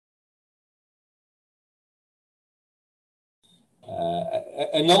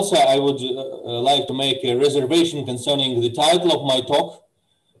and also I would like to make a reservation concerning the title of my talk,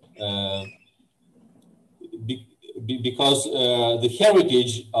 because the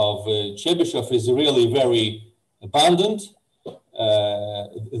heritage of Chebyshev is really very abundant.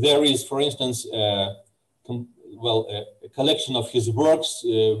 There is, for instance, a collection of his works,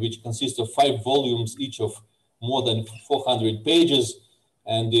 which consists of 5 volumes, each of more than 400 pages.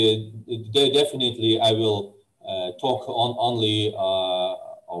 And definitely I will talk on only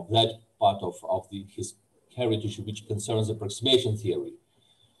of that part of his heritage, which concerns approximation theory.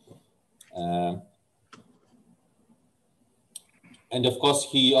 And of course,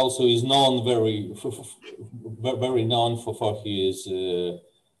 he also is known very known for his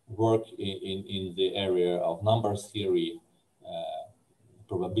work in the area of number theory,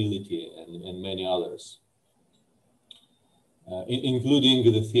 probability, and many others, including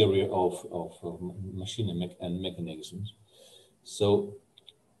the theory of machine and mechanisms. So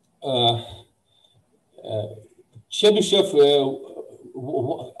Chebyshev,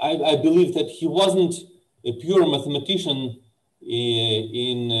 I believe that he wasn't a pure mathematician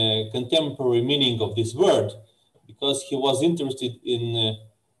in contemporary meaning of this word, because he was interested in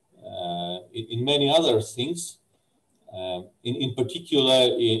many other things, in particular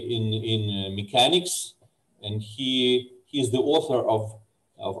in mechanics, and he is the author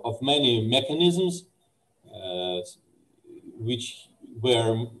of many mechanisms which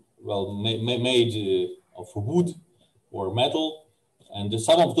were made of wood or metal. And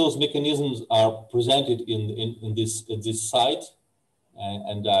some of those mechanisms are presented in this site,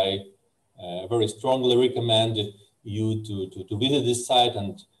 and I very strongly recommend you to visit this site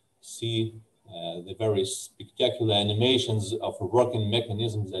and see the very spectacular animations of working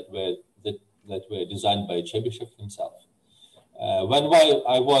mechanisms that were designed by Chebyshev himself. When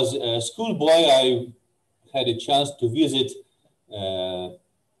I was a schoolboy, I had a chance to visit a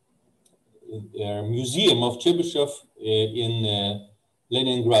museum of Chebyshev in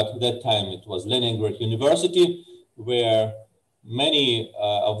Leningrad. At that time it was Leningrad University, where many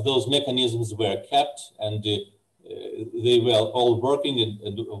of those mechanisms were kept, and they were all working,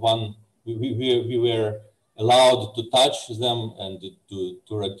 and we were allowed to touch them and to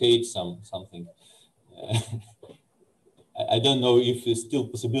rotate something. I don't know if the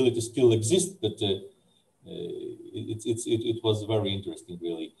possibility still exists, but it was very interesting,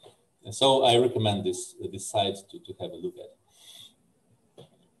 really. And so I recommend this site to have a look at.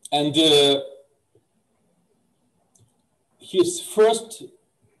 And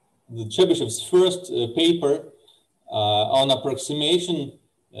Chebyshev's first paper on approximation,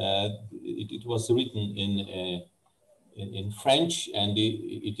 it was written in French, and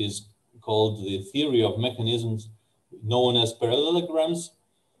it is called The Theory of Mechanisms Known as Parallelograms.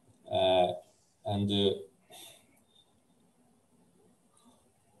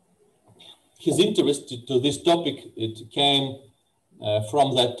 His interest to this topic, it came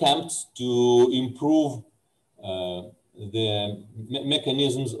from the attempts to improve the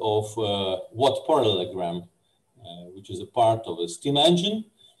mechanisms of Watt parallelogram, which is a part of a steam engine.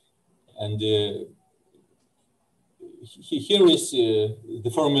 And here is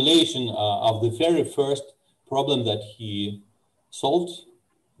the formulation of the very first problem that he solved.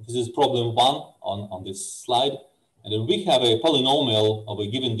 This is problem 1 on this slide. And then we have a polynomial of a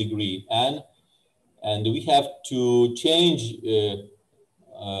given degree n, and we have to change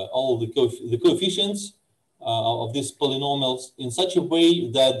all the coefficients of these polynomials in such a way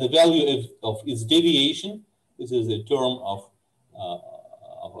that the value of its deviation, this is a term of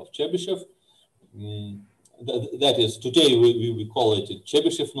Chebyshev, that is, today we call it a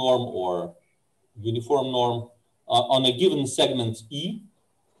Chebyshev norm or uniform norm, on a given segment E,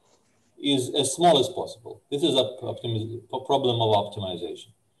 is as small as possible. This is a problem of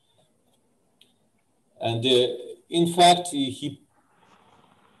optimization. And in fact, he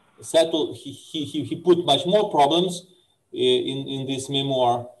put much more problems in this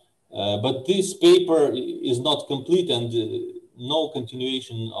memoir, but this paper is not complete, and no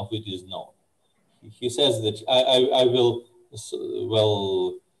continuation of it is known. He says that I will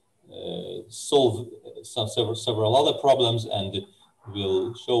solve several other problems and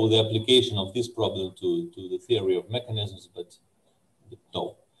will show the application of this problem to the theory of mechanisms, but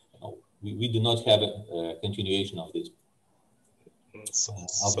no, we do not have a continuation of this.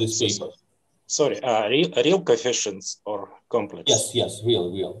 Paper. Sorry, real coefficients or complex? Yes,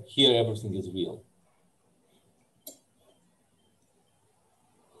 real. Here everything is real.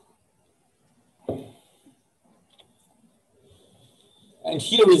 And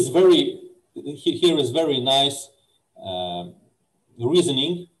here is very nice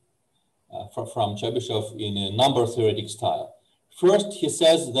reasoning from Chebyshev in a number theoretic style. First, he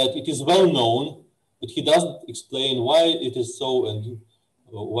says that it is well known, but he doesn't explain why it is so and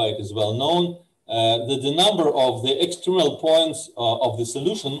why it is well known, that the number of the external points of the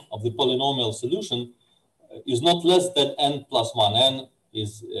solution, of the polynomial solution, is not less than n plus 1. N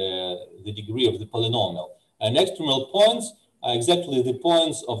is the degree of the polynomial. And external points are exactly the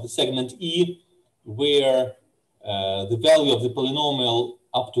points of the segment E where the value of the polynomial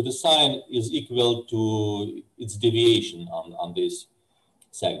up to the sign is equal to its deviation on this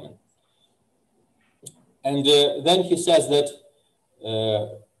segment. And then he says that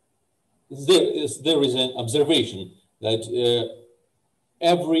there is an observation that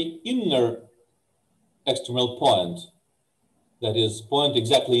every inner external point, that is point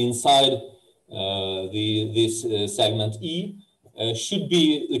exactly inside this segment E, should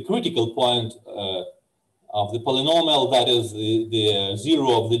be the critical point of the polynomial, that is the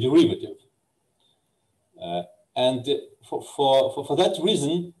zero of the derivative. And for that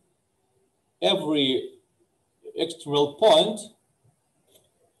reason, every external point,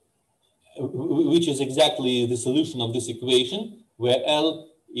 which is exactly the solution of this equation, where L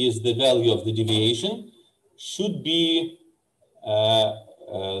is the value of the deviation, should be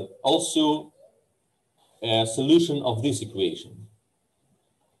also a solution of this equation.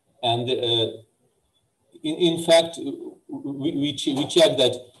 And in fact, we check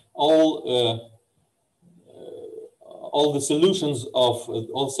that all the solutions of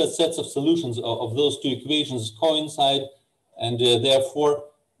all sets of solutions of those two equations coincide, and therefore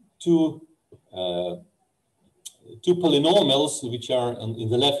two polynomials which are in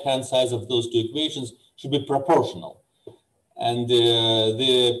the left-hand side of those two equations should be proportional. And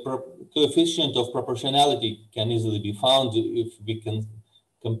the coefficient of proportionality can easily be found if we can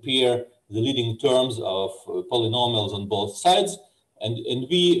compare the leading terms of polynomials on both sides, and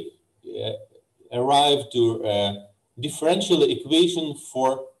we arrive to a differential equation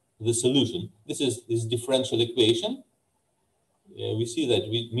for the solution. This is this differential equation. We see that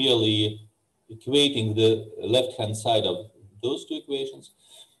we merely equating the left-hand side of those two equations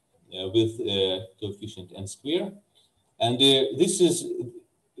with coefficient n square. And this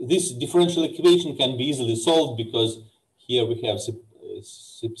differential equation can be easily solved because here we have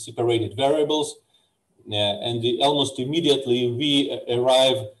separated variables, and almost immediately we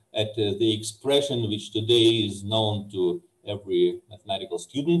arrive at the expression which today is known to every mathematical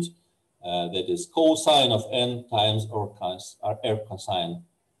student, that is cosine of n times r cosine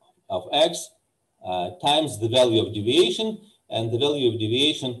of x times the value of deviation, and the value of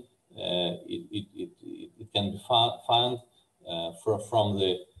deviation it can be found from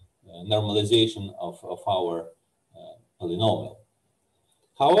the normalization of our polynomial.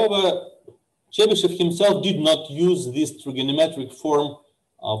 However, Chebyshev himself did not use this trigonometric form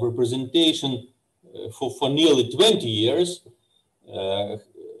of representation for nearly 20 years,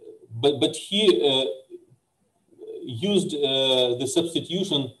 but he used the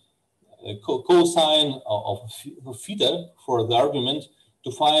substitution cosine of theta for the argument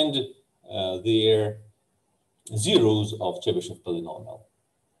to find the zeros of Chebyshev polynomial.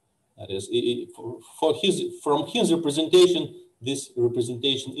 That is, from his representation, this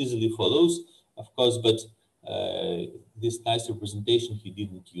representation easily follows, of course, but this nice representation he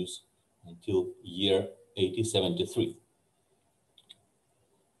didn't use until year 1873.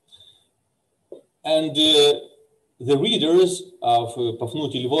 And the readers of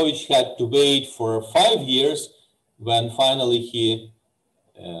Pafnuty Lvovich had to wait for 5 years when finally he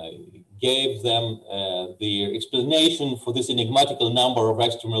gave them the explanation for this enigmatical number of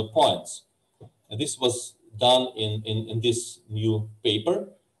external points. And this was done in this new paper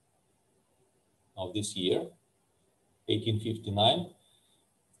of this year, 1859.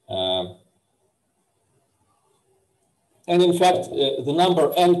 And in fact, the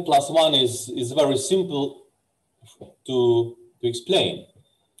number n plus 1 is very simple to explain,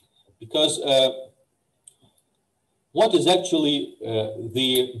 because what is actually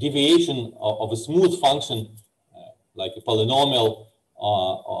the deviation of a smooth function, like a polynomial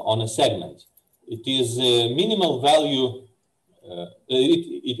on a segment? It is a minimal value,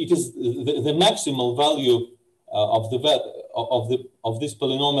 it is the maximal value of these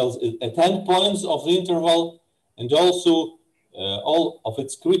polynomials at endpoints of the interval, and also all of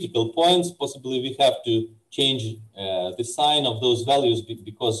its critical points. Possibly we have to change the sign of those values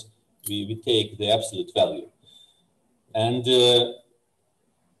because we take the absolute value. And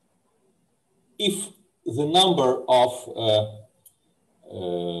if the number of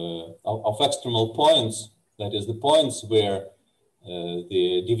external points, that is the points where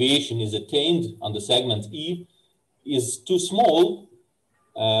the deviation is attained on the segment E, is too small,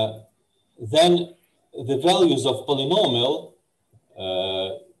 then the values of polynomial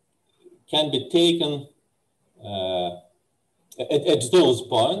can be taken at those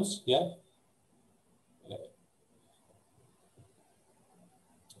points, yeah,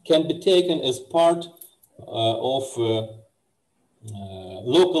 can be taken as part of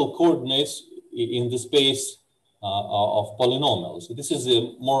local coordinates in the space of polynomials. This is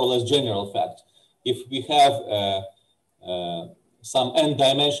a more or less general fact. If we have some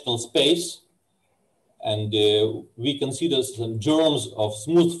n-dimensional space and we consider some germs of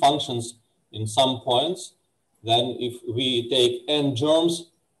smooth functions in some points, then if we take n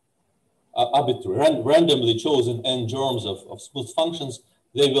germs, randomly chosen n germs of smooth functions,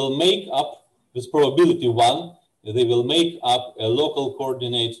 they will make up, with probability 1, they will make up a local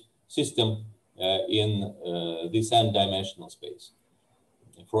coordinate system in this n-dimensional space.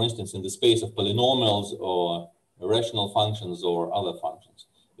 For instance, in the space of polynomials or rational functions or other functions.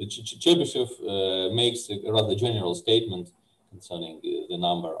 Chebyshev makes a rather general statement concerning the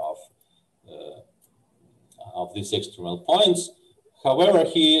number of these extremal points. However,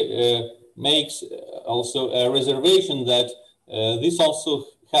 he makes also a reservation that this also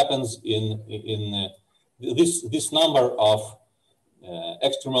happens in this number of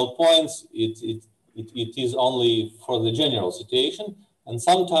extremal points. It is only for the general situation, and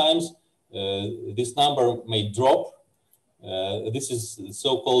sometimes this number may drop. This is the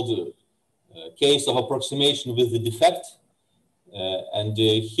so-called case of approximation with the defect, and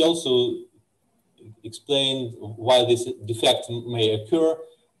he also explained why this defect may occur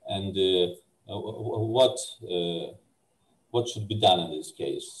and what should be done in this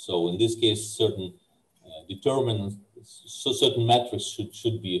case. So in this case, certain determinants, so certain metrics should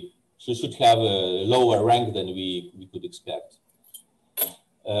have a lower rank than we could expect.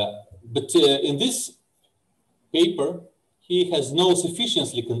 But in this paper, he has no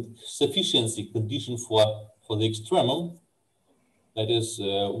sufficiency condition for the extremum. That is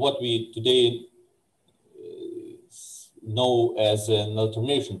what we today know as an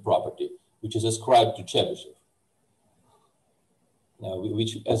alternation property, which is ascribed to Chebyshev.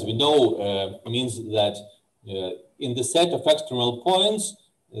 Which, as we know, means that in the set of extremal points,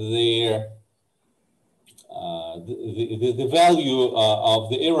 the value of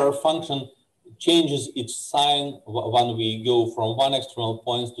the error function changes its sign when we go from one extremal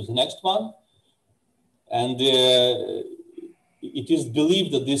point to the next one. And it is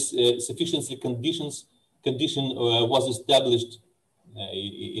believed that this sufficiency condition was established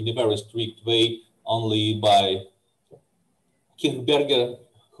in a very strict way only by Kirchberger,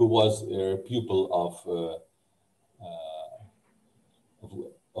 who was a pupil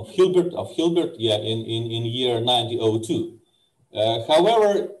of Hilbert, yeah, in year 1902.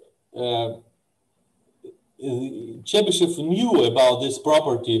 However, Chebyshev knew about this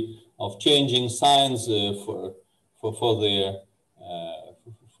property of changing signs for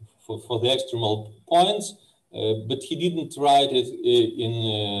the extremal points, but he didn't write it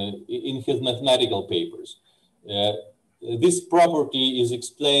in his mathematical papers. This property is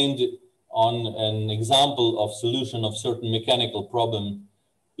explained on an example of solution of certain mechanical problem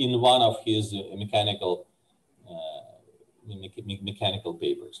in one of his mechanical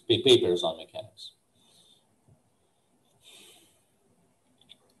papers on mechanics.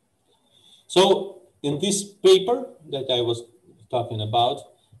 So in this paper that I was talking about,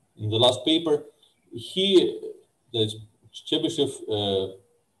 in the last paper, Chebyshev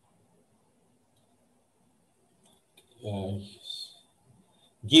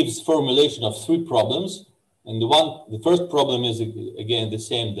gives formulation of 3 problems, and the first problem is again the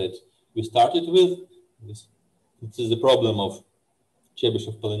same that we started with. This is the problem of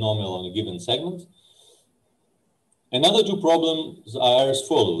Chebyshev polynomial on a given segment. Another 2 problems are as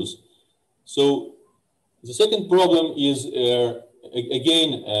follows. So the second problem is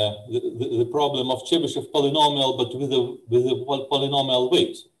again the problem of Chebyshev polynomial, but with a polynomial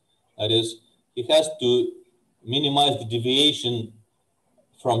weight. That is, he has to minimize the deviation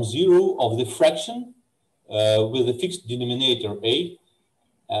from 0 of the fraction with a fixed denominator a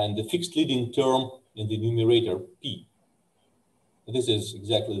and the fixed leading term in the numerator p. This is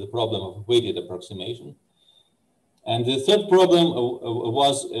exactly the problem of weighted approximation. And the third problem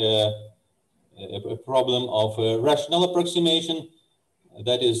was a problem of rational approximation.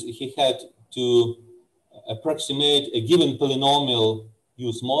 That is, he had to approximate a given polynomial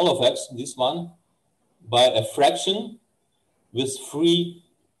u small of x, this one, by a fraction with free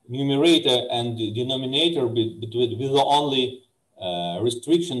numerator and denominator, but with the only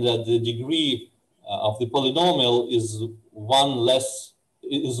restriction that the degree of the polynomial is one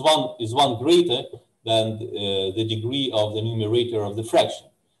greater than the degree of the numerator of the fraction.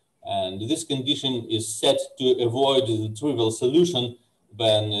 And this condition is set to avoid the trivial solution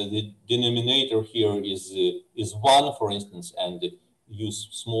when the denominator here is 1, for instance, and u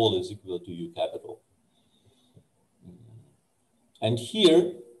small is equal to u capital. And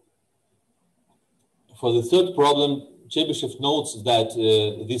here, for the third problem, Chebyshev notes that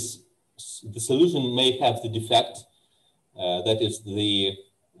the solution may have the defect, that is the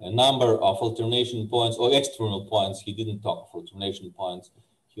number of alternation points or external points. He didn't talk of alternation points.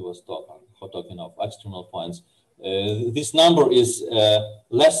 He was talking of external points. This number is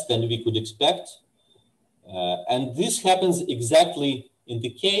less than we could expect. And this happens exactly in the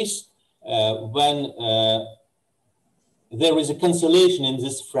case when there is a cancellation in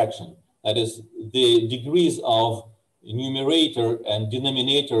this fraction. That is, the degrees of numerator and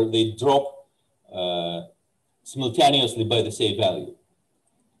denominator, they drop simultaneously by the same value.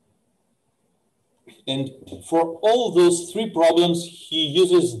 And for all those three problems, he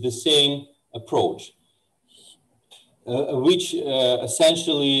uses the same approach, which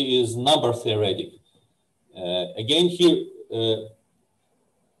essentially is number theoretic. Again, he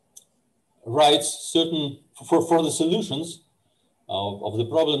writes certain, for the solutions of the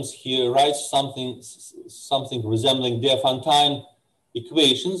problems, he writes something resembling Diophantine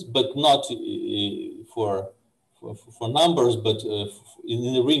equations, but not for numbers, but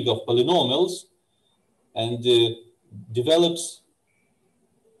in the ring of polynomials, and develops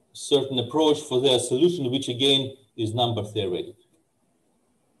certain approach for their solution, which again is number theoretic.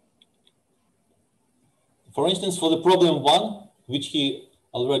 For instance, for the problem 1, which he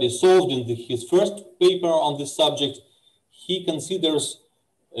already solved in his first paper on this subject, he considers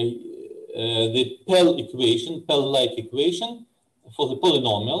the Pell equation, Pell-like equation for the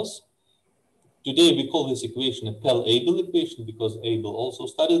polynomials. Today we call this equation a Pell-Abel equation because Abel also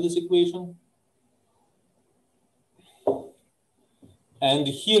studied this equation. And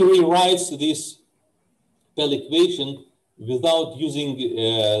here he writes this Pell equation without using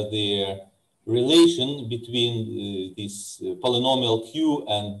the relation between this polynomial q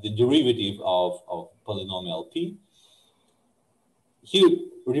and the derivative of polynomial p. He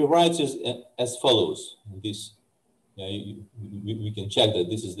rewrites it as follows. This we can check that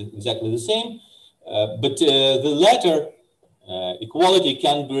this is exactly the same, but the latter equality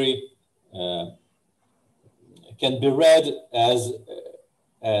can be read as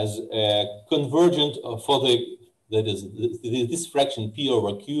convergent for this fraction p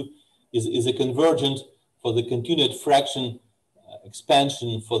over q is a convergent for the continued fraction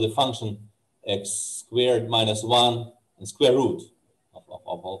expansion for the function x squared minus 1 and square root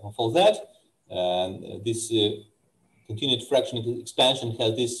of all that. And this continued fraction expansion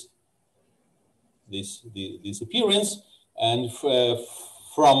has this appearance, and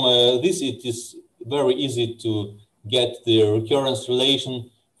from this it is very easy to get the recurrence relation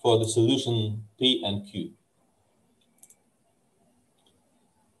for the solution p and q.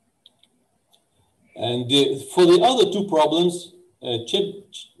 And for the other two problems,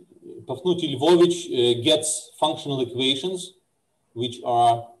 Pafnuty Lvovich gets functional equations, which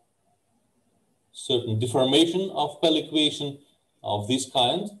are certain deformation of Pell equation of this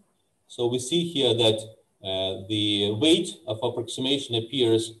kind. So we see here that the weight of approximation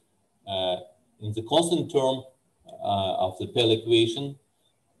appears in the constant term of the Pell equation.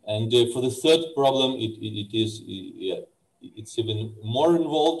 And for the third problem, it's even more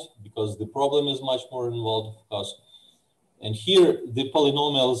involved because the problem is much more involved, of course. And here the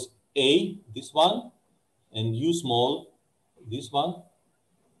polynomials a, this one, and u small, this one,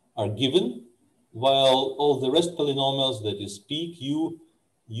 are given, while all the rest polynomials, that is p, q,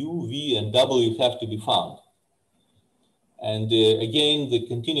 u, v, and w, have to be found. And again, the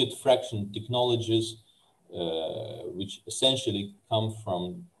continued fraction technologies, which essentially come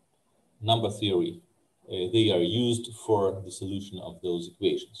from number theory, they are used for the solution of those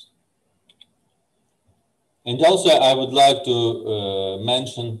equations. And also, I would like to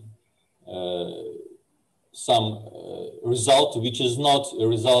mention some result, which is not a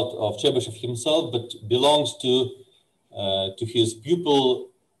result of Chebyshev himself, but belongs to his pupil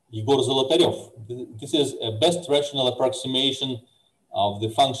Yegor Zolotarev. This is a best rational approximation of the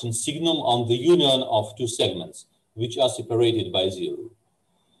function signum on the union of two segments, which are separated by 0.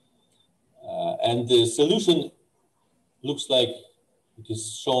 And the solution looks like it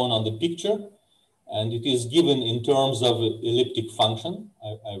is shown on the picture, and it is given in terms of elliptic function.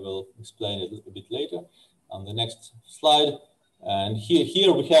 I will explain it a bit later on the next slide. And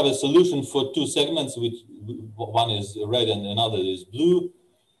here we have a solution for two segments, which one is red and another is blue,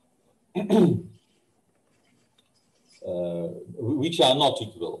 which are not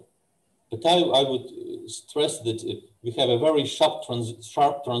equal. But I would stress that we have a very sharp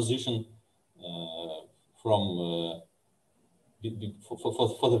transition from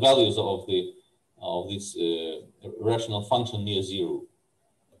for the values of this rational function near zero.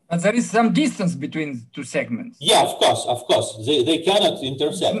 But there is some distance between two segments. Yeah, of course. They cannot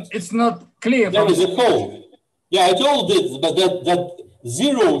intersect. It's not clear. There is a hole. Yeah, I told this, but that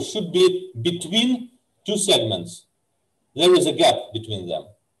zero should be between two segments. There is a gap between them.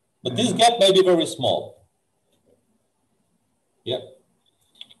 But this gap may be very small. Yeah.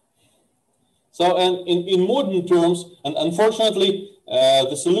 So, and in modern terms, and unfortunately,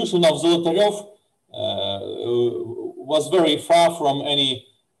 the solution of Zolotaryov was very far from any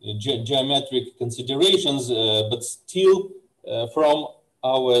geometric considerations, but still, from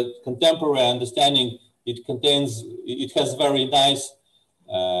our contemporary understanding, it has very nice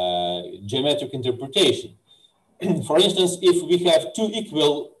geometric interpretation. For instance, if we have two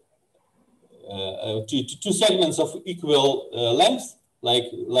equal two segments of equal length,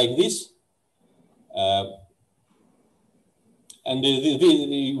 like this, and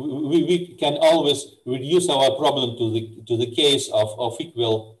we can always reduce our problem to the case of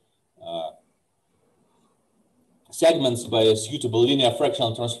equal segments by a suitable linear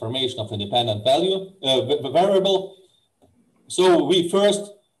fractional transformation of independent variable. So we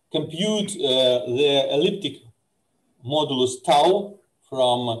first compute the elliptic modulus tau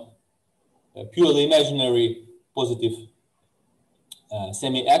from a purely imaginary positive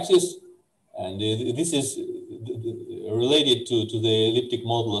semi-axis, and this is related to the elliptic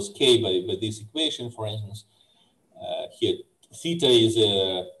modulus k by this equation. For instance, here theta is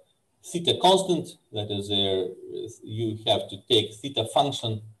a theta constant, that is you have to take theta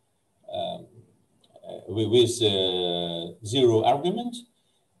function with zero argument,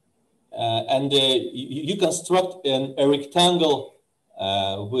 and you construct a rectangle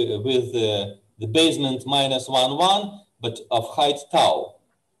with the basement minus 1, 1, but of height tau.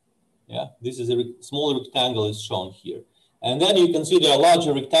 Yeah, this is a small rectangle is shown here. And then you consider a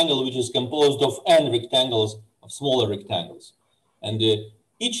larger rectangle, which is composed of n rectangles of smaller rectangles. And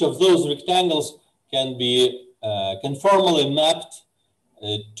each of those rectangles can be conformally mapped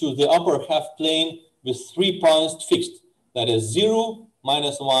to the upper half plane with 3 points fixed. That is 0,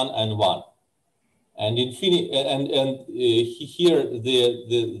 minus 1, and 1. And here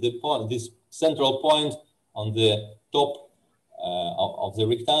the point, this central point on the top of the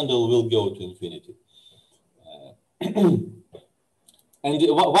rectangle will go to infinity. And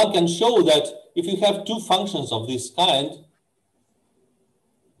one can show that if you have two functions of this kind,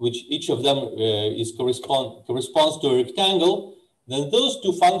 which each of them corresponds to a rectangle, then those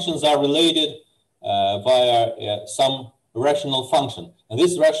two functions are related via some rational function. And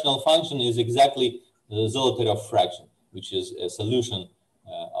this rational function is exactly the Zolotaryov fraction, which is a solution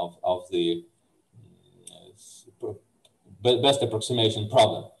of the best approximation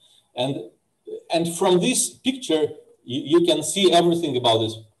problem. And from this picture, you can see everything about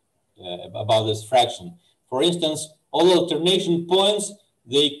this fraction. For instance, all alternation points,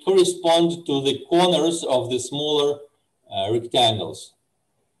 they correspond to the corners of the smaller rectangles.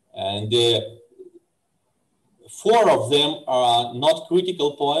 And 4 of them are not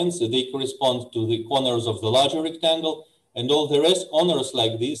critical points. They correspond to the corners of the larger rectangle. And all the rest, corners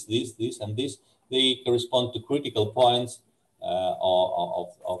like this, and this, they correspond to critical points of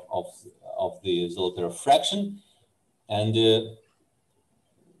the Zolotaryov fraction. And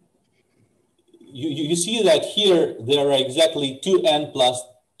you see that here there are exactly 2n plus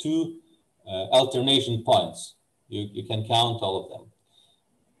 2 alternation points. You can count all of them.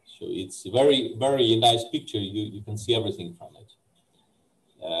 So it's a very, very nice picture. You can see everything from it.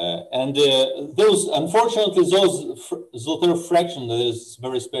 And those, unfortunately, those Zolotaryov fraction, that is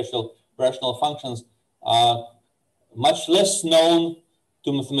very special rational functions, are much less known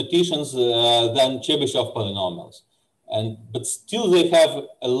to mathematicians than Chebyshev polynomials. But still they have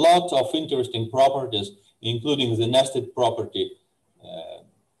a lot of interesting properties, including the nested property,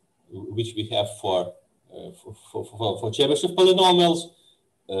 which we have for Chebyshev polynomials.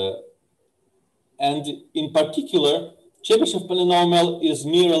 And in particular, Chebyshev polynomial is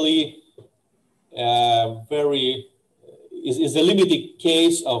merely is a limited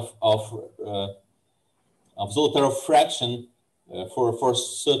case of Zolotaryov fraction for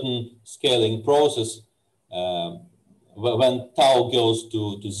certain scaling process when tau goes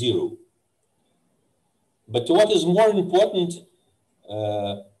to 0. But what is more important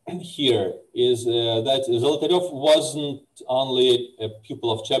here is that Zolotaryov wasn't only a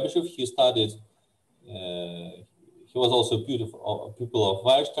pupil of Chebyshev. He studied. He was also a pupil of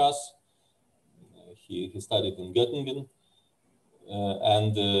Weierstrass. He studied in Göttingen,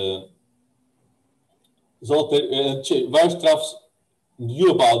 and Weierstrass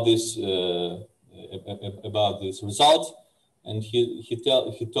knew about this result, and he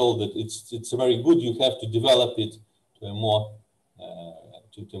told that it's very good. You have to develop it to a more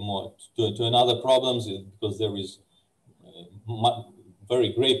to another problems, because there is very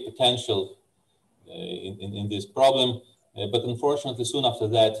great potential in this problem. But unfortunately, soon after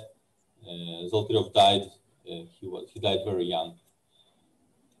that, Zolotaryov died. He died very young,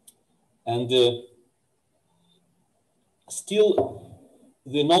 and still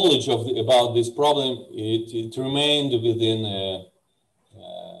the knowledge about this problem it remained within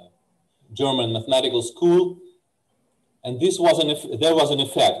German mathematical school, and there was an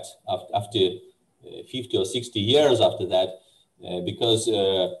effect after 50 or 60 years after that, because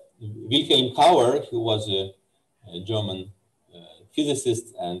Wilhelm Kauer, who was a German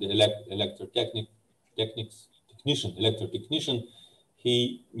physicist and electrotechnician,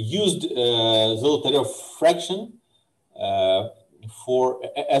 he used Zolotaryov fraction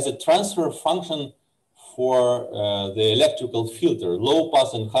as a transfer function for the electrical filter, low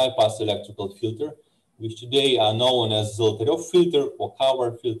pass and high pass electrical filter, which today are known as Zolotaryov filter or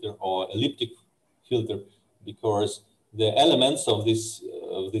Kauer filter or elliptic filter, because the elements of this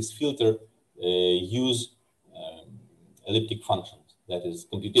filter use elliptic functions. That is,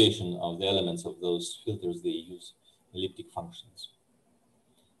 computation of the elements of those filters, they use elliptic functions.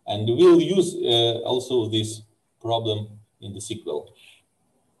 And we'll use also this problem in the sequel.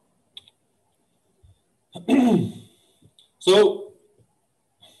 So,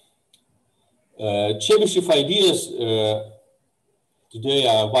 Chebyshev ideas today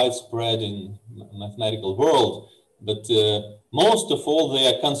are widespread in mathematical world, but most of all they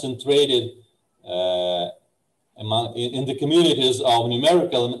are concentrated in the communities of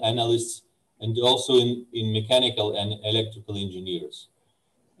numerical analysts and also in mechanical and electrical engineers.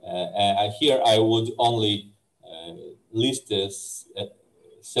 Here I would only list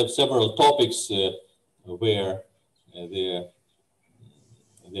several topics where the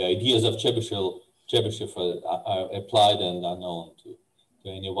ideas of Chebyshev are applied and are known to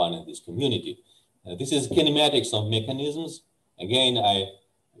anyone in this community. This is kinematics of mechanisms. Again, I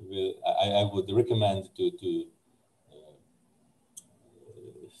would recommend to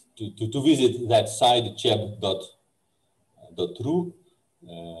visit that site cheb.ru,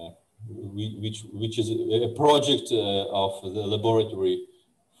 which is a project of the Laboratory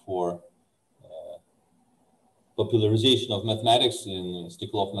for Popularization of Mathematics in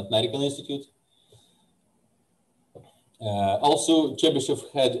Stiklov Mathematical Institute. Also, Chebyshev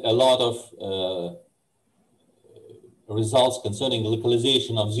had a lot of results concerning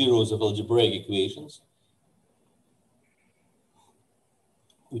localization of zeros of algebraic equations,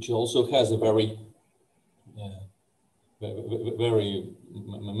 which also has a very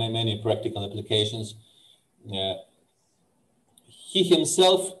many practical applications. He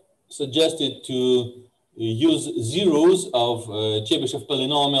himself suggested to use zeros of Chebyshev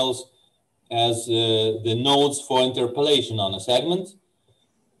polynomials as the nodes for interpolation on a segment,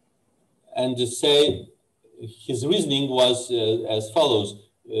 and to say his reasoning was as follows.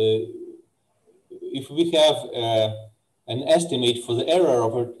 If we have an estimate for the error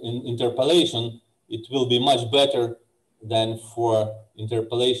of interpolation, it will be much better than for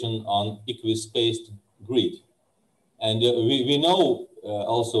interpolation on equispaced grid. And we know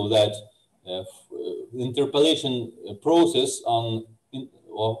also that interpolation process on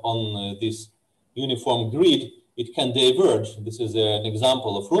this uniform grid, it can diverge. This is an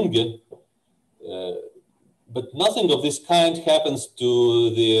example of Runge, but nothing of this kind happens to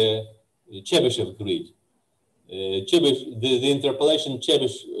the Chebyshev grid. The interpolation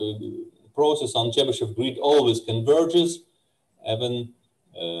process on Chebyshev grid always converges, even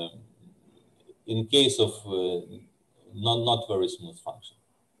in case of not very smooth function.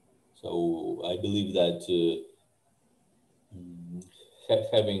 So I believe that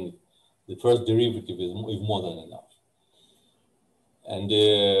having the first derivative is more than enough. And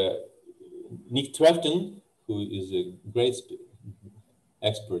Nick Trefton, who is a great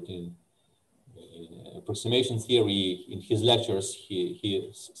expert in approximation theory, in his lectures,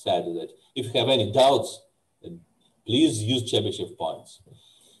 he said that if you have any doubts, please use Chebyshev points.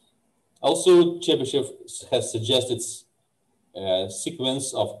 Also, Chebyshev has suggested a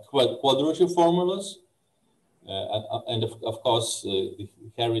sequence of quadrature formulas, and of course, the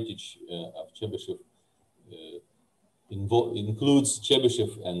heritage of Chebyshev includes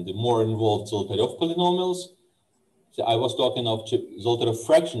Chebyshev and the more involved Zolotaryov polynomials. So I was talking of Zolotaryov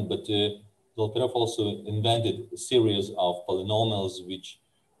fraction, but Zolotaryov also invented a series of polynomials which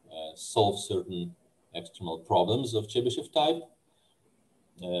solve certain extremal problems of Chebyshev type.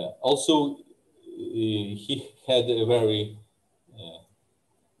 Also, he had a very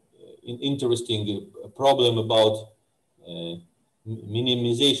interesting problem about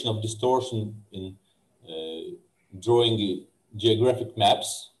minimization of distortion in drawing geographic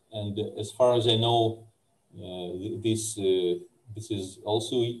maps, and as far as I know, this is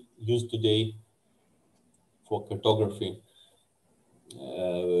also used today for cartography.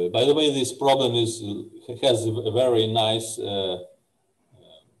 By the way, this problem has a very nice,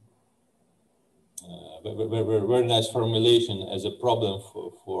 very nice formulation as a problem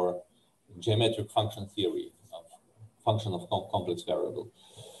for geometric function theory of function of complex variable.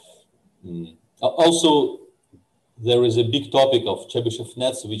 Also, there is a big topic of Chebyshev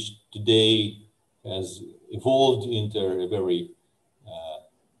nets, which today has evolved into a very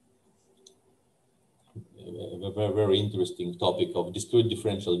interesting topic of discrete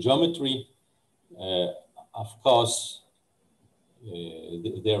differential geometry. Of course,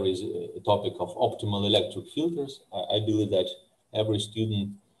 there is a topic of optimal electric filters. I believe that every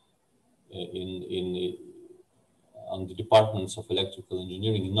student on the departments of electrical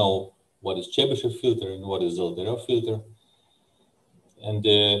engineering know what is Chebyshev filter and what is Zoltarev filter. And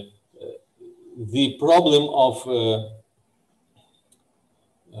the problem of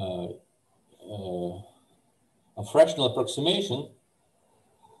fractional approximation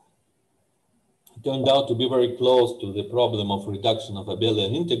turned out to be very close to the problem of reduction of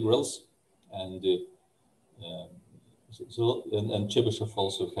abelian integrals, and Chebyshev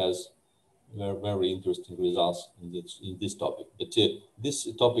also has very interesting results in this topic. But this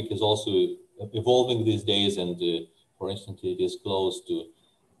topic is also evolving these days, and for instance, it is close to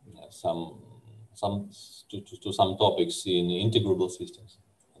some topics in integrable systems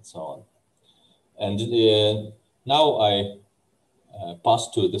and so on. And now I pass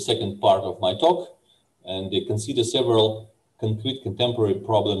to the second part of my talk and consider several concrete contemporary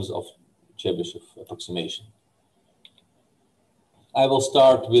problems of Chebyshev approximation. I will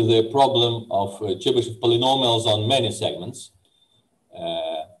start with the problem of Chebyshev polynomials on many segments.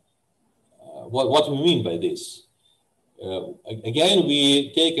 What do we mean by this? Again,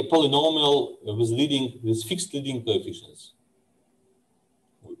 we take a polynomial with fixed leading coefficients.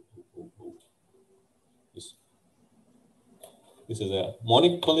 This is a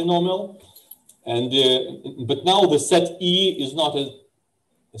monic polynomial, and but now the set E is not a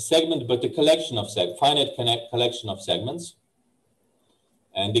segment, but a collection of finite collection of segments.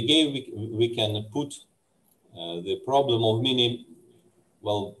 And again, we can put the problem of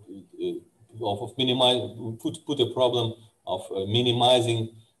put a problem of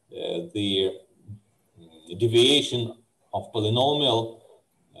minimizing the deviation of polynomial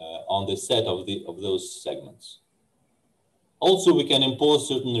on the set of those segments. Also, we can impose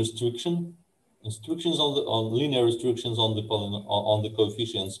certain restrictions on linear restrictions on the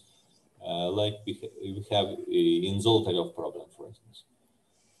coefficients, like we have in Zoltarev problem, for instance.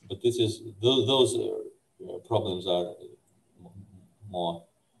 But those problems are more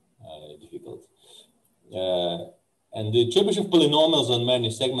difficult. And the Chebyshev polynomials on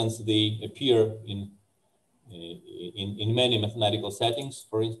many segments, they appear in many mathematical settings,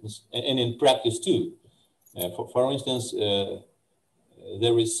 for instance, and in practice too. For instance,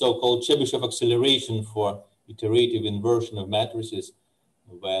 there is so-called Chebyshev acceleration for iterative inversion of matrices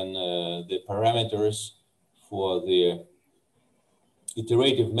when the parameters for the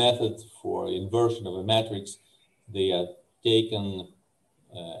iterative method for inversion of a matrix, they are taken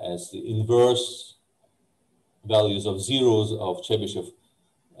as the inverse values of zeros of Chebyshev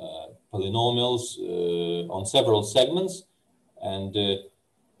polynomials on several segments, and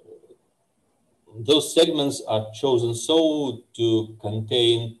those segments are chosen so to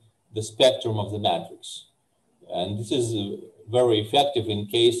contain the spectrum of the matrix. And this is very effective in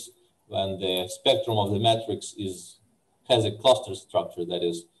case when the spectrum of the matrix has a cluster structure, that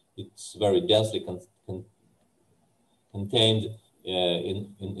is, it's very densely contained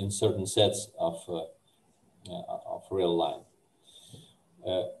in certain sets of real line.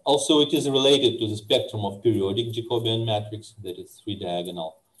 Also, it is related to the spectrum of periodic Jacobian matrix, that is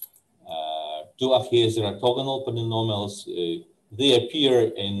 3-diagonal. Two Archies orthogonal polynomials, they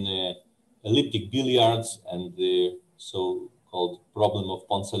appear in elliptic billiards and the so-called problem of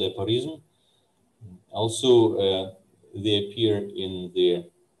Poncelet-Porism. Also, they appear in the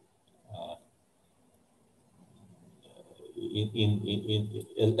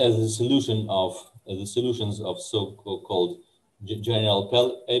as the solutions of so-called general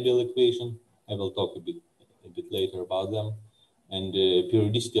Abel equation. I will talk a bit later about them, and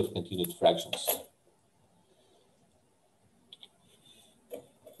periodicity of continued fractions.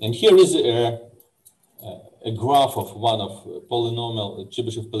 And here is a graph of one of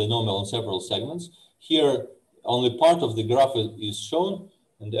Chebyshev polynomial on several segments. Here, only part of the graph is shown,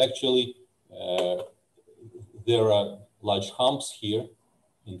 and actually there are large humps here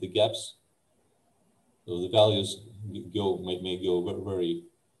in the gaps. So the values may go very,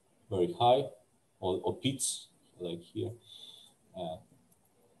 very high, or pits like here.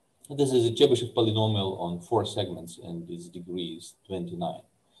 This is a Chebyshev polynomial on 4 segments, and its degree is 29.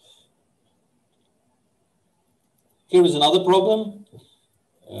 Here is another problem,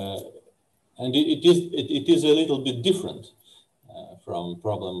 and it is a little bit different from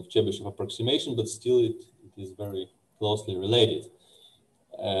problem of Chebyshev approximation, but still it is very closely related.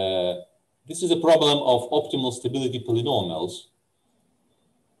 This is a problem of optimal stability polynomials,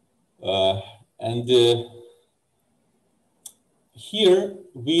 and here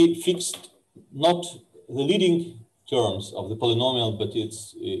we fixed not the leading terms of the polynomial, but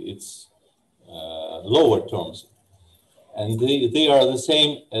its lower terms, and they are the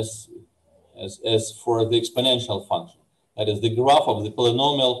same as for the exponential function. That is, the graph of the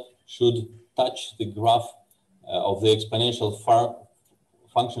polynomial should touch the graph of the exponential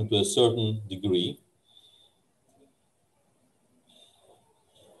function to a certain degree.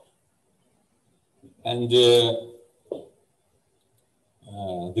 And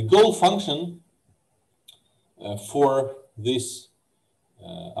the goal function for this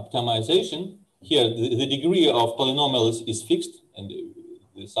optimization, here the degree of polynomial is fixed, and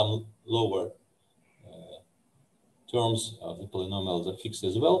some lower terms of the polynomials are fixed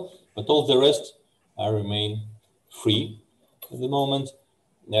as well, but all the rest remain free at the moment.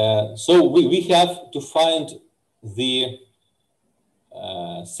 So we have to find the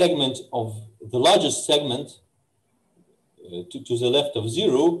segment of the largest segment to the left of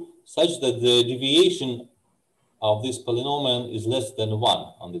 0, such that the deviation of this polynomial is less than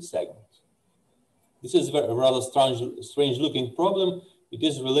 1 on this segment. This is a rather strange looking problem. It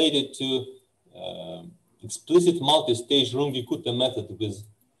is related to explicit multi-stage Runge-Kutta method with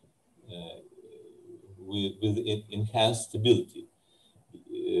enhanced stability.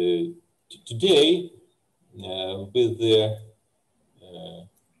 Today, with the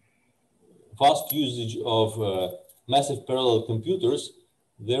vast usage of massive parallel computers,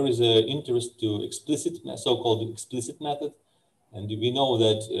 there is an interest to so-called explicit method, and we know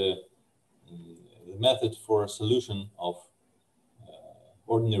that the method for solution of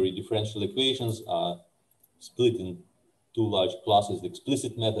ordinary differential equations are split in 2 large classes: the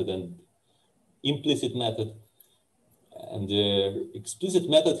explicit method and implicit method. And the explicit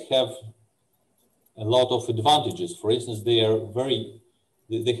method have a lot of advantages. For instance, they have very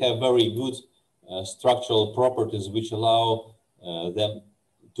good structural properties which allow them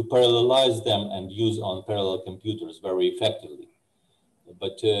to parallelize them and use on parallel computers very effectively.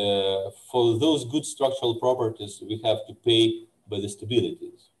 But for those good structural properties, we have to pay by the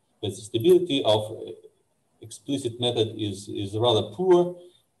stabilities. But the stability of explicit method is rather poor,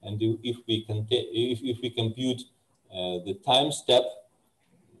 and if we compute the time step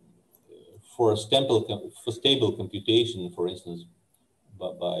for stable computation, for instance,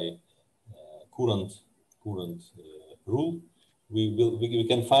 by current rule, we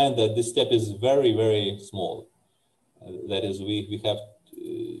can find that this step is very, very small. That is, we have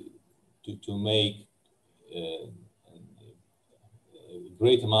to make a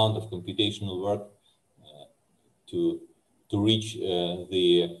great amount of computational work to reach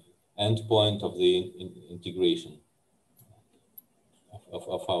the endpoint of the integration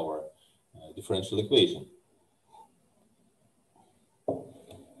of our differential equation.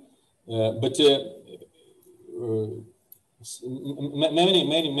 But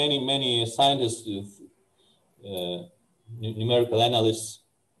many scientists, numerical analysts,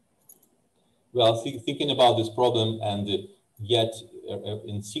 well, thinking about this problem, and yet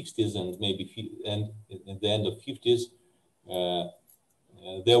in 60s and maybe at the end of 50s,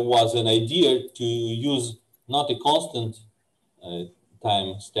 there was an idea to use not a constant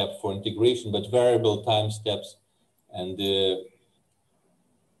time step for integration, but variable time steps, and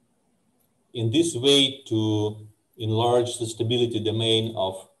in this way to enlarge the stability domain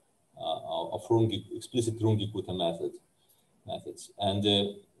of explicit Runge-Kutta methods. And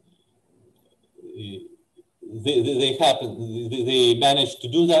they managed to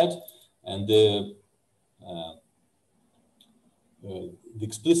do that, and the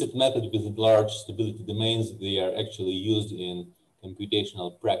explicit method with large stability domains, they are actually used in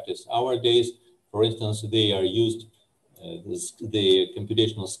computational practice nowadays. For instance, they are used, the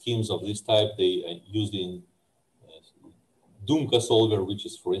computational schemes of this type, they are used in Dumka solver, which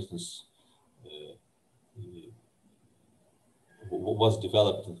is, for instance, was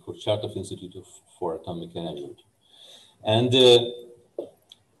developed in Kurchatov Institute for Atomic Energy. And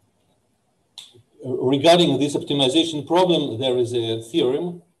regarding this optimization problem, there is a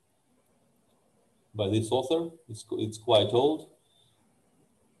theorem by this author. It's quite old,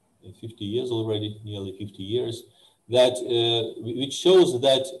 50 years already, nearly 50 years, that which shows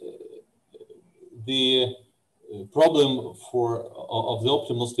that the problem of the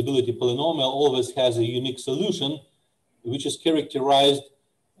optimal stability polynomial always has a unique solution, which is characterized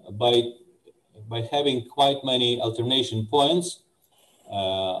by having quite many alternation points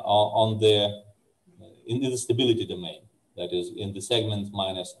in the stability domain, that is in the segment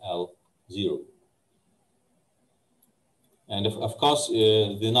minus L0. And of course,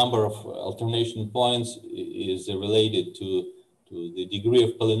 the number of alternation points is related to the degree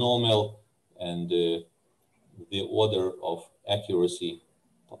of polynomial and the order of accuracy.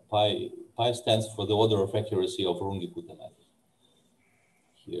 Pi stands for the order of accuracy of Runge-Kutta method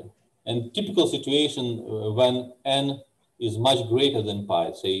here. And typical situation when n is much greater than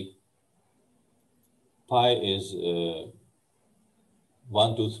pi, say pi is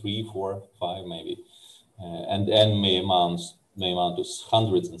 1, 2, 3, 4, 5 maybe, and n may amount to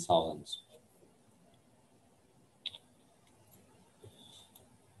hundreds and thousands.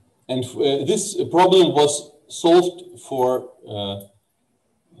 And this problem was solved for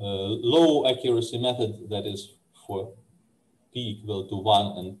low accuracy method, that is for p equal to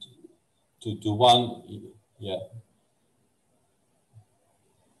 1 and to 1, yeah,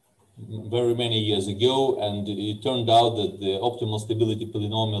 very many years ago, and it turned out that the optimal stability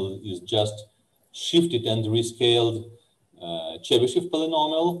polynomial is just shifted and rescaled Chebyshev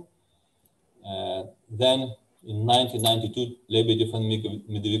polynomial. Then in 1992, Lebedev and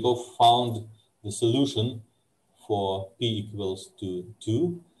Medvedikov found the solution for p equals to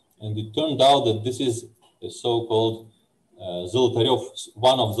 2, and it turned out that this is a so-called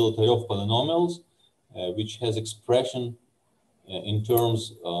one of Zolotaryov polynomials, which has expression in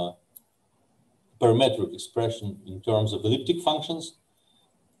terms parametric expression in terms of elliptic functions,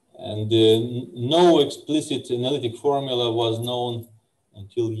 and no explicit analytic formula was known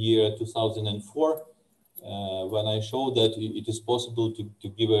until year 2004, when I showed that it is possible to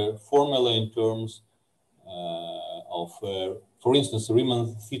give a formula in terms of, for instance,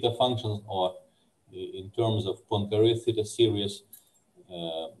 Riemann theta functions, or in terms of Poincaré theta series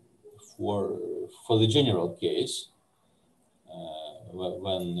for the general case,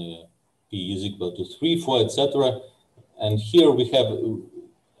 when p is equal to 3, 4, etc. And here we have,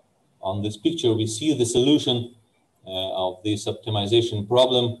 on this picture, we see the solution of this optimization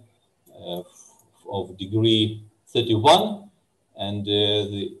problem of degree 31, and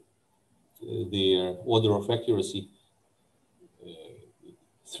the order of accuracy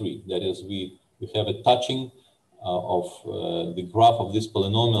 3. That is, we have a touching of the graph of this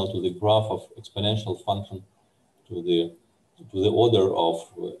polynomial to the graph of exponential function to the order of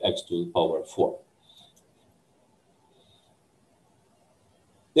x to the power 4.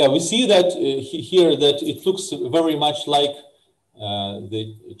 Yeah, we see that here that it looks very much like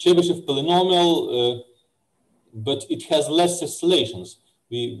the Chebyshev polynomial, but it has less oscillations.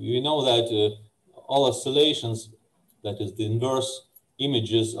 We know that all oscillations, that is the inverse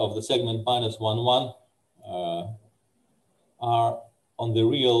images of the segment minus 1, 1, are on the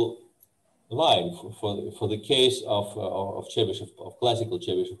real line for the case of Chebyshev, of classical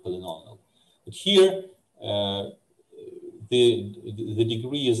Chebyshev polynomial. But here, the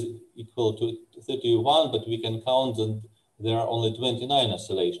degree is equal to 31, but we can count that there are only 29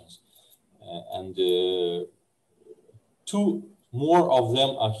 oscillations, and 2 more of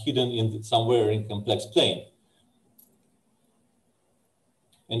them are hidden somewhere in complex plane.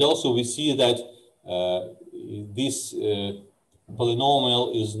 And also we see that this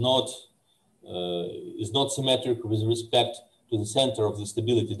polynomial is not symmetric with respect to the center of the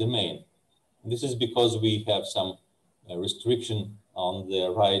stability domain. And this is because we have some restriction on the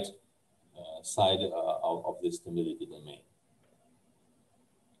right side of the stability domain.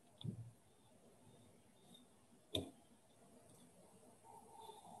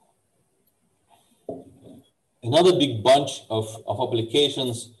 Another big bunch of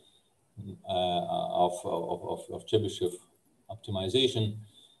applications of Chebyshev optimization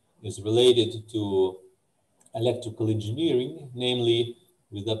is related to electrical engineering, namely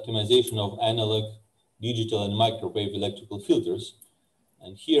with optimization of analog, digital, and microwave electrical filters.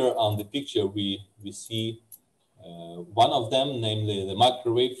 And here on the picture, we see one of them, namely the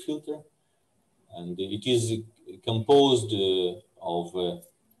microwave filter. And it is composed of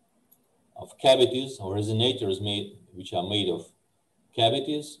cavities or resonators which are made of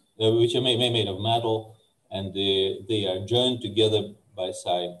cavities, which are made of metal, and they are joined together by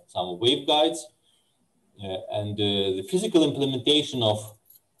some waveguides. And the physical implementation of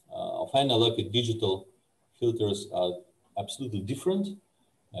analog and digital filters are absolutely different.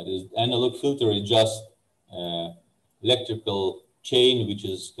 That is, analog filter is just electrical chain which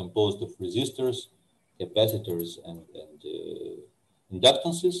is composed of resistors, capacitors, and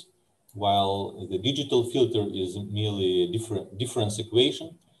inductances, while the digital filter is merely a difference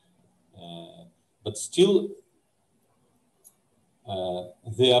equation. But still,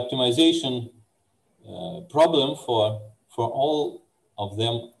 the optimization problem for all of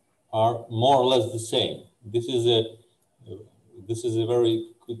them are more or less the same. This is a very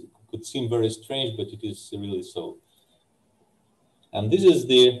could seem very strange, but it is really so. And this is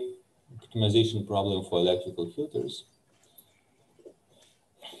the optimization problem for electrical filters.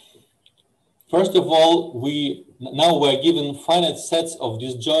 First of all, now we're given finite sets of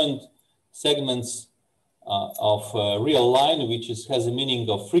disjoint segments of real line, which has a meaning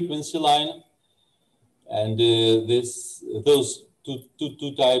of frequency line, and those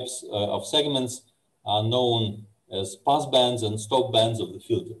two types of segments are known as pass bands and stop bands of the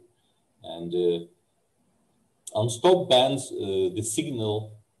filter. And on stop bands, the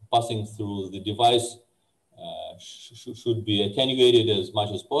signal passing through the device should be attenuated as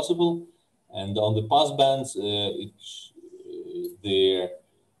much as possible, and on the pass bands,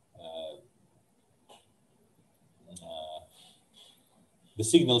 the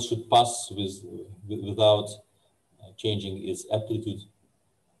signal should pass without changing its amplitude.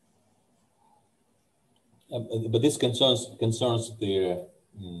 But this concerns the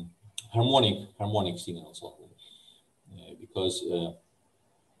harmonic signals only, because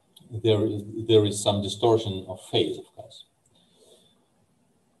there is some distortion of phase, of course.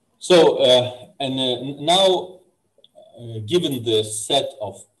 So, now, given the set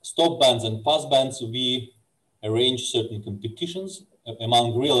of stop bands and pass bands, we arrange certain competitions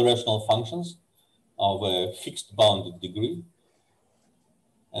among real rational functions of a fixed bounded degree.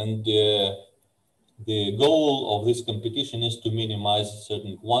 And the goal of this competition is to minimize a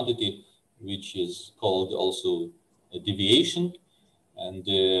certain quantity, which is called also a deviation. And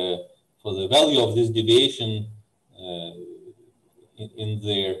for the value of this deviation, in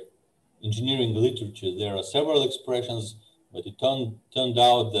their engineering literature, there are several expressions, but it turned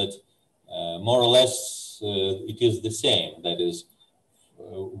out that more or less it is the same. That is,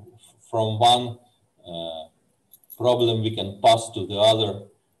 from one problem we can pass to the other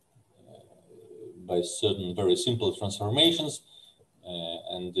by certain very simple transformations,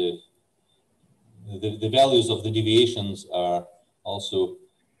 and the values of the deviations are also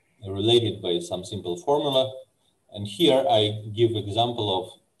related by some simple formula. And here I give example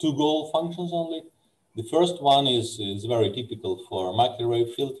of two goal functions only. The first one is very typical for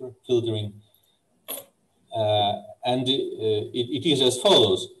microwave filtering, and it is as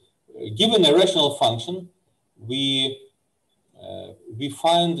follows. Given a rational function, we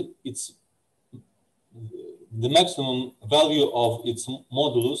find the maximum value of its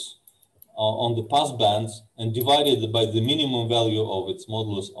modulus on the pass bands and divided by the minimum value of its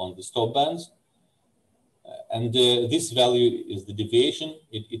modulus on the stop bands. And this value is the deviation.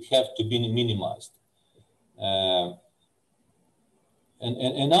 It has to be minimized. And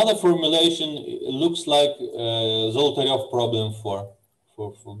another formulation looks like Zolotaryov problem for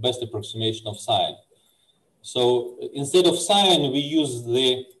best approximation of sine. So instead of sine, we use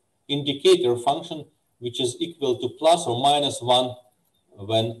the indicator function, which is equal to plus or minus 1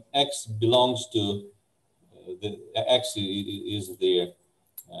 when x belongs to the x is the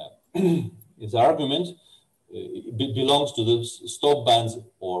is the argument. It belongs to the stop bands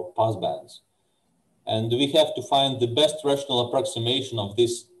or pass bands. And we have to find the best rational approximation of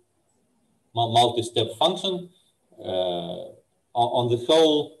this multi-step function on the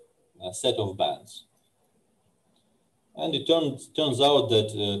whole set of bands. And it turns out that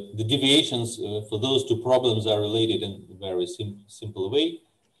the deviations for those two problems are related in a very simple way.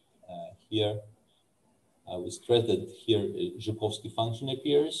 Here, I will stress that here a Zhukovsky function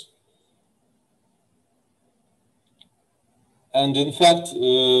appears. And in fact,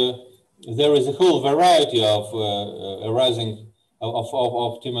 there is a whole variety of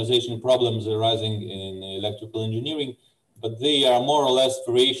optimization problems arising in electrical engineering, but they are more or less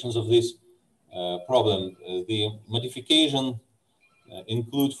variations of this problem. The modification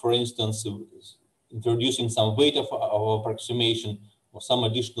include, for instance, introducing some weight of approximation or some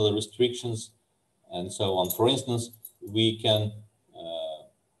additional restrictions and so on. For instance, we can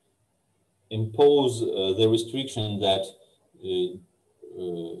impose the restriction that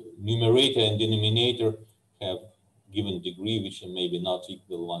numerator and denominator have given degree which may be not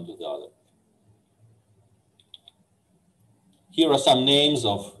equal one to the other. Here are some names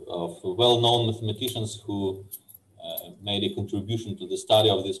of well-known mathematicians who made a contribution to the study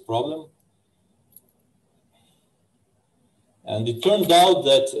of this problem. And it turned out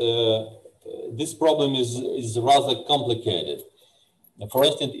that this problem is rather complicated. For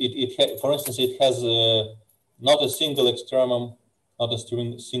instance, it has not a single extremum, not a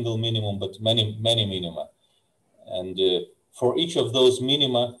single minimum, but many minima. And for each of those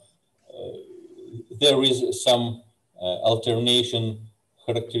minima, there is some alternation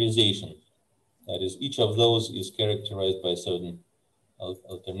characterization. That is, each of those is characterized by a certain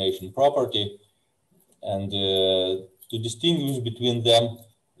alternation property. And to distinguish between them,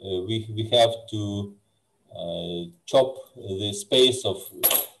 we have to chop the space of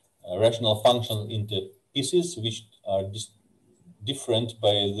rational functions into pieces which are different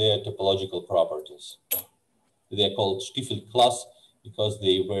by their topological properties. They are called Stiefel class because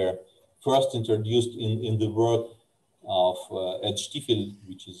they were first introduced in the work of Ed Stiefel,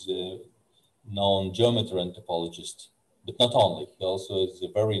 which is a known geometer and topologist, but not only. He also is a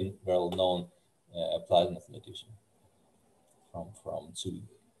very well-known applied mathematician from Zurich.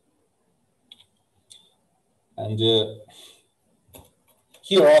 And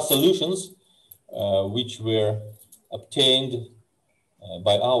here are solutions which were obtained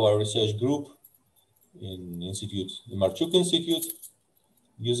by our research group in the Marchuk Institute,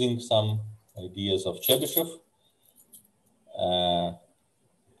 using some ideas of Chebyshev.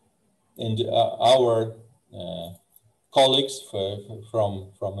 And our colleagues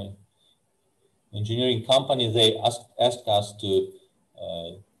from an engineering company, they asked us to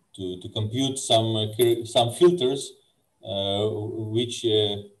compute some filters which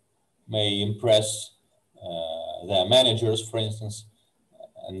may impress their managers, for instance.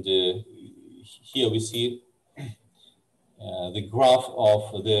 And here we see the graph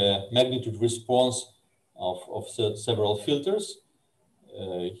of the magnitude response of several filters.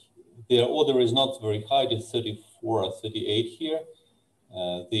 Their order is not very high, it's 34 or 38 here.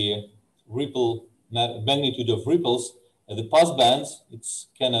 The ripple magnitude of ripples, the pass bands, it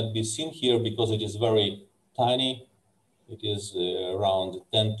cannot be seen here because it is very tiny. It is around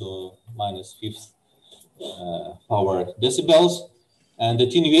 10 to minus fifth power decibels, and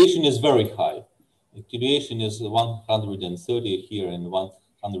attenuation is very high. Attenuation is 130 here and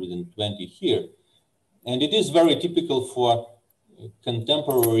 120 here. And it is very typical for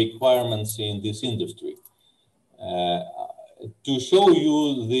contemporary requirements in this industry. To show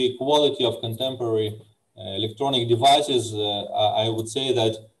you the quality of contemporary electronic devices, I would say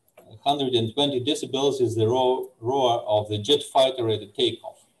that 120 decibels is the roar of the jet fighter at the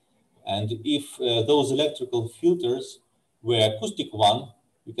takeoff. And if those electrical filters were acoustic one,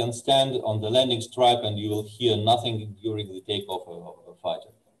 you can stand on the landing stripe and you will hear nothing during the takeoff of a fighter.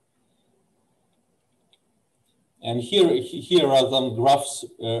 And here are some graphs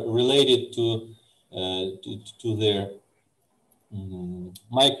related to their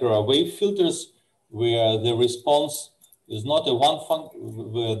microwave filters, where the response is not a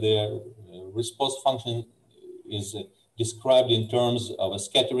where the response function is described in terms of a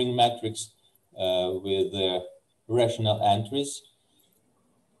scattering matrix with rational entries.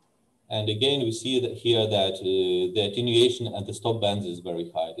 And again, we see that here that the attenuation at the stop bands is very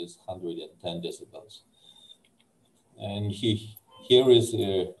high. It is 110 decibels. And here is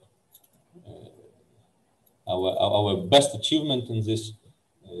our best achievement in this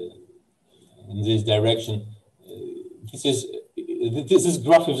direction. This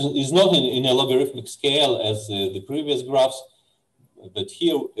graph is not in a logarithmic scale as the previous graphs, but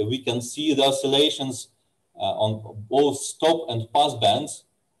here we can see the oscillations on both stop and pass bands.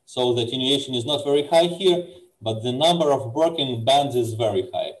 So the attenuation is not very high here, but the number of working bands is very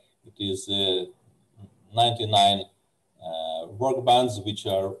high. It is 99 work bands, which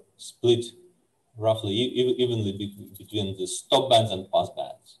are split roughly evenly between the stop bands and pass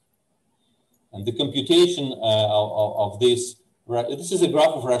bands. And the computation of this is a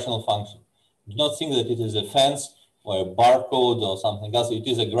graph of rational function. Do not think that it is a fence or a barcode or something else. It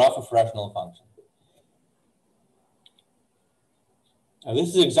is a graph of rational function. And this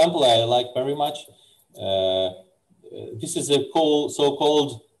is an example I like very much. This is a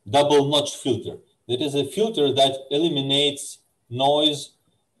so-called double notch filter. That is a filter that eliminates noise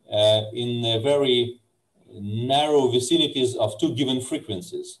in very narrow vicinities of two given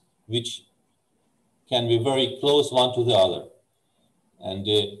frequencies, which can be very close one to the other. And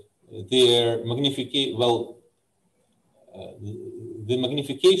their magnification, the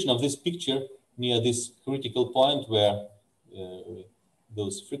magnification of this picture near this critical point where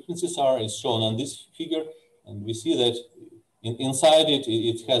those frequencies are is shown on this figure. And we see that inside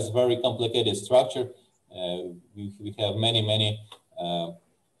it has very complicated structure. We have many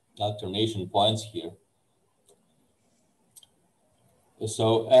alternation points here.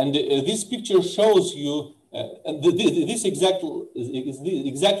 So, and this picture shows you and this exactly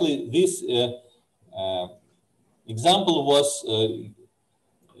this example was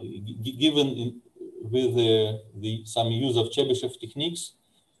given with some use of Chebyshev techniques.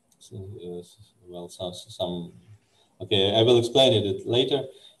 Well, some okay, I will explain it later.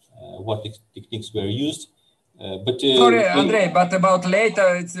 What techniques were used. Sorry, Andrey, but about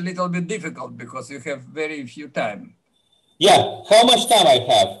later, it's a little bit difficult because you have very few time. Yeah, how much time I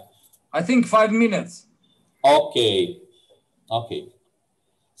have? I think 5 minutes. Okay, okay.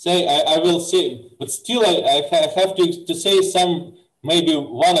 Say, I will say, but still I have to say some, maybe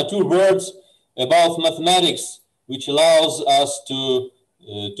 1 or 2 words about mathematics, which allows us to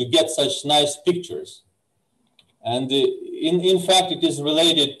get such nice pictures. And in fact, it is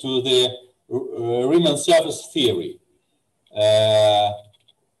related to the Riemann surface theory.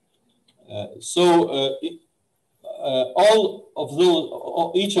 All of those,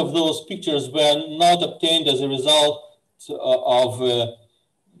 each of those pictures were not obtained as a result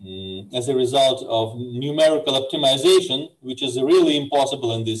of numerical optimization, which is really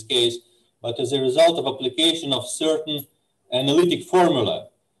impossible in this case, but as a result of application of certain analytic formula,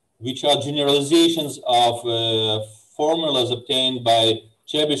 which are generalizations of formulas obtained by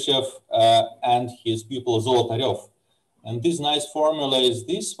Chebyshev and his pupil Zolotaryov. And this nice formula is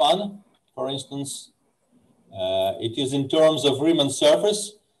this one, for instance. It is in terms of Riemann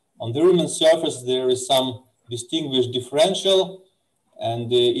surface. On the Riemann surface, there is some distinguished differential,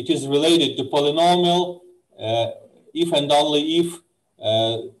 and it is related to polynomial if and only if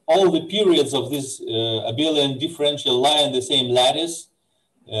all the periods of this abelian differential lie in the same lattice,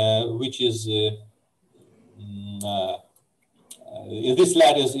 which is this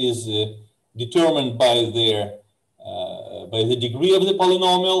lattice is determined by the degree of the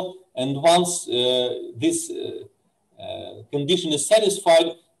polynomial, and once this condition is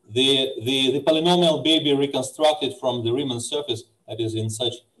satisfied, the polynomial may be reconstructed from the Riemann surface, that is in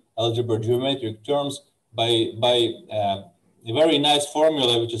such algebra geometric terms, by a very nice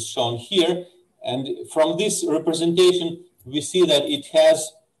formula which is shown here. And from this representation, we see that it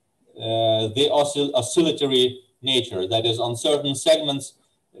has the oscillatory nature. That is, on certain segments,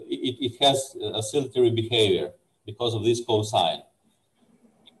 it has oscillatory behavior because of this cosine.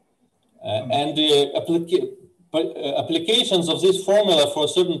 And applications of this formula for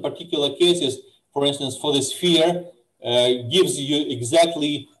certain particular cases, for instance, for the sphere, gives you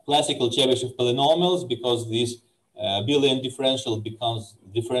exactly classical Chebyshev polynomials, because this abelian differential becomes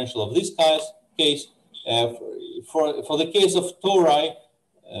differential of this case. For the case of tori,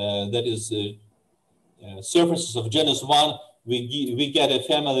 that is surfaces of genus 1, we get a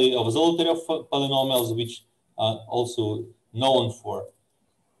family of Zolotaryov polynomials, which are also known for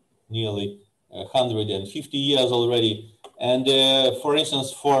nearly 150 years already. And for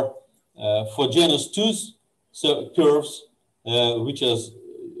instance, for genus 2's curves, which is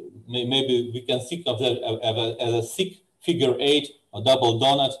maybe we can think of that as a thick figure 8 or double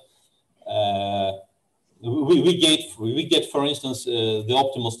donut. We get, for instance, the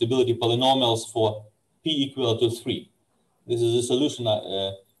optimal stability polynomials for p equal to 3. This is a solution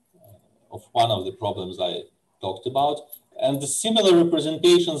of one of the problems I talked about. And the similar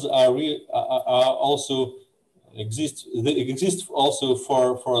representations are also exist also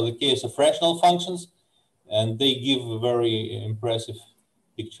for the case of rational functions, and they give very impressive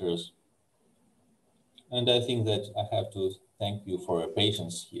pictures. And I think that I have to thank you for your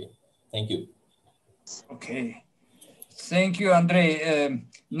patience here. Thank you. Okay. Thank you, Andrey.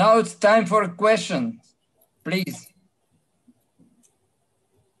 Now it's time for a question, please.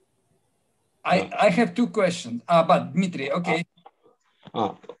 I have 2 questions, but Dmitry, okay.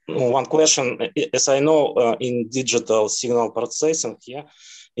 One question, as I know, in digital signal processing here,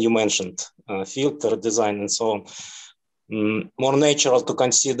 you mentioned filter design and so on, more natural to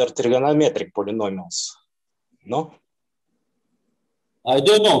consider trigonometric polynomials, no? I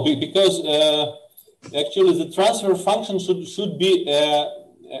don't know, because actually the transfer function should be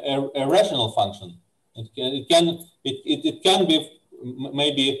a rational function. It can be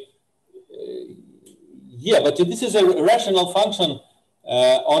maybe, yeah, but this is a rational function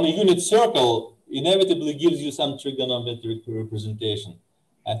on a unit circle, inevitably gives you some trigonometric representation.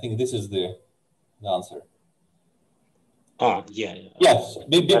 I think this is the answer. Yeah. Yes,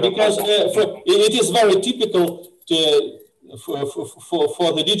 because it is very typical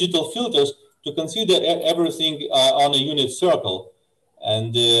for the digital filters to consider everything on a unit circle.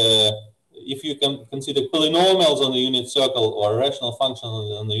 And if you can consider polynomials on the unit circle or a rational function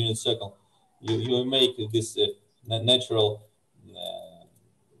on the unit circle, you make this natural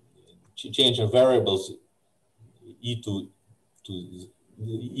change of variables e to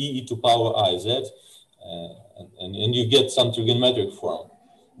power I z, and you get some trigonometric form.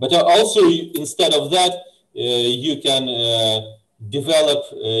 But also, instead of that, you can develop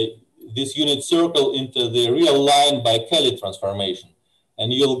this unit circle into the real line by Kelly transformation,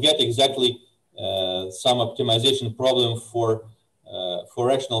 and you'll get exactly some optimization problem for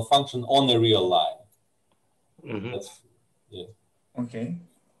rational function on the real line. Mm-hmm. Yeah. Okay.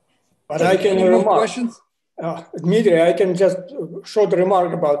 But I can remark. Questions? Dmitry, I can just short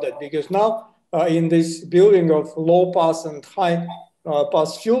remark about that, because now in this building of low pass and high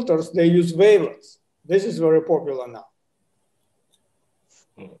pass filters, they use wavelets. This is very popular now.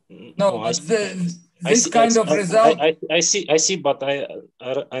 No, but this kind of result. I see, but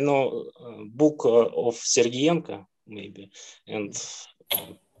I know book of Sergeyenko maybe, and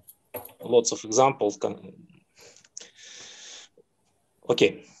lots of examples.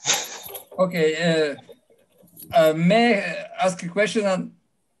 Okay. Okay. May I ask a question,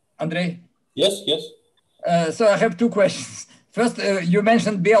 Andrey? Yes, yes. So I have two questions. First, you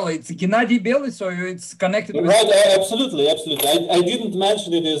mentioned Belly. It's Gennady Belly, so it's connected with... Right, absolutely, absolutely. I didn't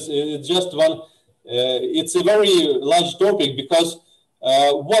mention it as just one. It's a very large topic, because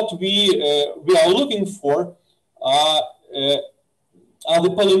what we are looking for are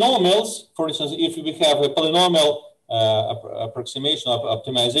the polynomials. For instance, if we have a polynomial approximation of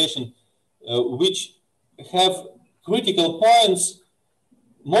optimization, which have critical points,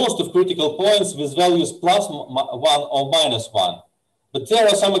 most of critical points with values +1 or -1, but there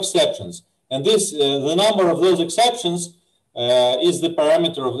are some exceptions, and this the number of those exceptions is the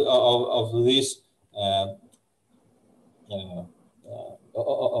parameter of this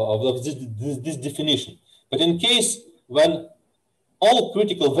definition. But in case when all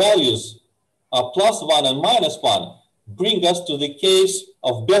critical values are +1 and -1, bring us to the case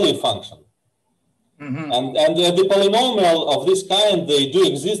of Belly function. Mm-hmm. And the polynomial of this kind, they do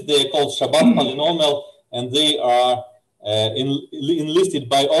exist. They are called Shabbat polynomial, and they are enlisted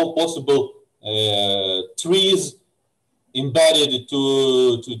by all possible trees embedded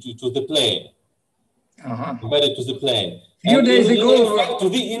to the plane. Embedded to the plane. Few days ago,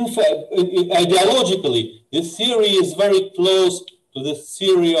 ideologically, the theory is very close to the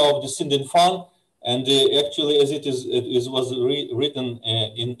theory of descending fun, and actually, as it was written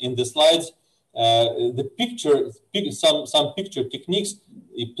in the slides. The picture, some picture techniques,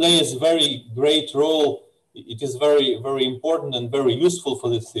 it plays very great role. It is very, very important and very useful for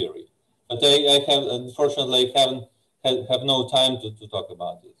this theory. But I have, unfortunately, have no time to talk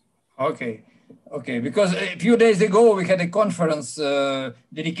about it. Okay, okay. Because a few days ago we had a conference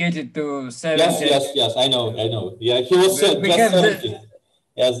dedicated to 70. Yes. I know. Yeah, he was just 70.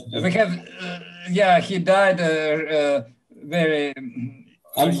 Yes. We have, yeah, he died very.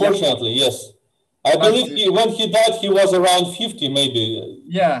 Unfortunately, yes. I believe when he died, he was around 50, maybe.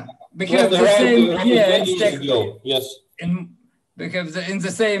 Yeah, we have the same Yes. We have in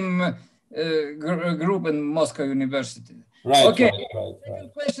the same group in Moscow University. Right. Okay. Right. Second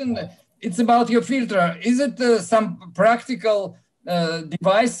question. It's about your filter. Is it some practical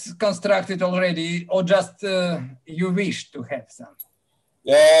device constructed already, or just you wish to have some? I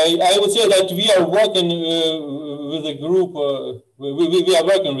would say that we are working with a group, we are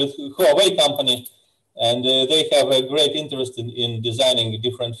working with Huawei company, and they have a great interest in designing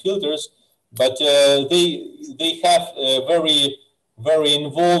different filters, but they have very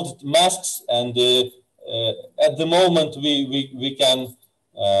involved masks, and at the moment we can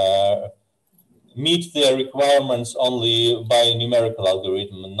meet their requirements only by numerical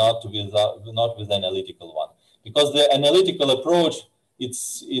algorithm, not with analytical one, because the analytical approach,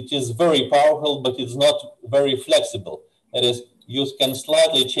 it is very powerful, but it's not very flexible. That is, you can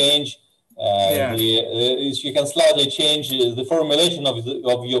slightly change you can slightly change the formulation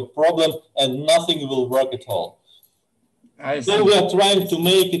of your problem, and nothing will work at all. So we are trying to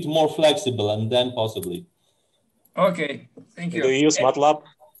make it more flexible, and then possibly. Okay, thank you. Do you use MATLAB?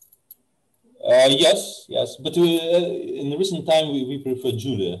 Yes, but in recent time we prefer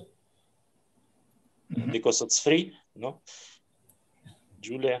Julia. Because it's free, no?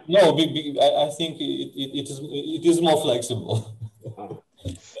 Julia? No, I think it is more flexible.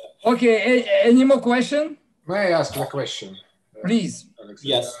 Okay, any more question? May I ask a question? Please. Alexei?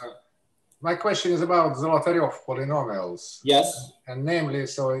 Yes. My question is about Zolotaryov polynomials. Yes. And namely,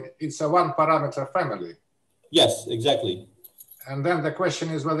 so it's a one parameter family. Yes, exactly. And then the question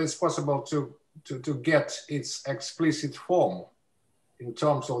is whether it's possible to get its explicit form in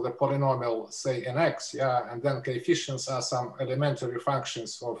terms of the polynomial, say, in x, and then coefficients are some elementary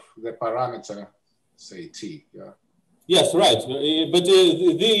functions of the parameter, say, t, Yes, right. But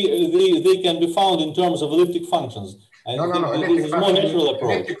they can be found in terms of elliptic functions. No. This is a more natural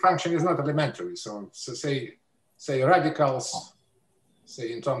approach. Elliptic function is not elementary. So say radicals,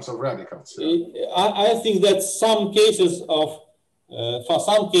 say in terms of radicals. I think that some cases of, for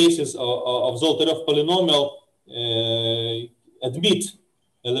some cases of Zoltarev polynomial admit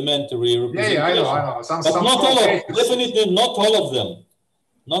elementary representation. Yeah, I know. But not all of, definitely not all of them.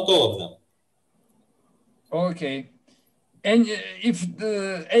 Not all of them. Okay. And if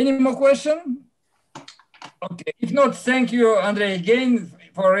any more question? Okay. If not, thank you, Andrey, again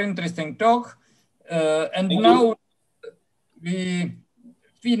for an interesting talk. And thank now you. We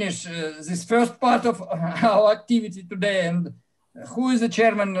finish this first part of our activity today. And who is the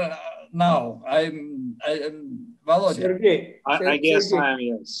chairman now? I'm Volodya. Sergey. I guess I am,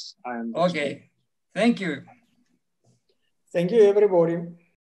 yes. I am. Okay. Thank you. Thank you, everybody.